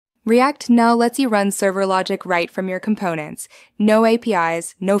React now lets you run server logic right from your components. No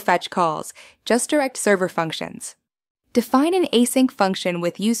APIs, no fetch calls, just direct server functions. Define an async function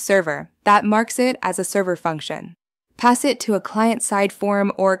with useServer that marks it as a server function. Pass it to a client-side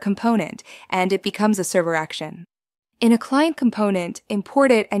form or component, and it becomes a server action. In a client component,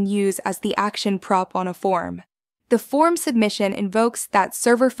 import it and use as the action prop on a form. The form submission invokes that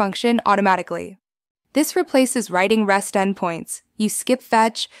server function automatically. This replaces writing REST endpoints. You skip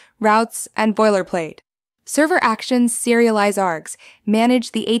fetch, routes, and boilerplate. Server actions serialize args,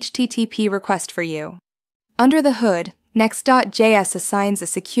 manage the HTTP request for you. Under the hood, Next.js assigns a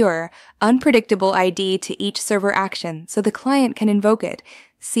secure, unpredictable ID to each server action so the client can invoke it,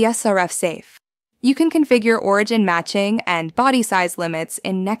 CSRF safe. You can configure origin matching and body size limits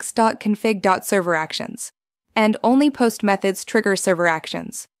in next.config.serverActions, and only post methods trigger server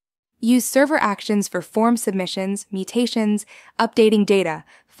actions. Use server actions for form submissions, mutations, updating data,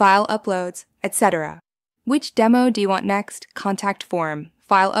 file uploads, etc. Which demo do you want next? Contact form,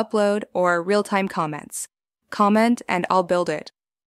 file upload, or real-time comments? Comment and I'll build it.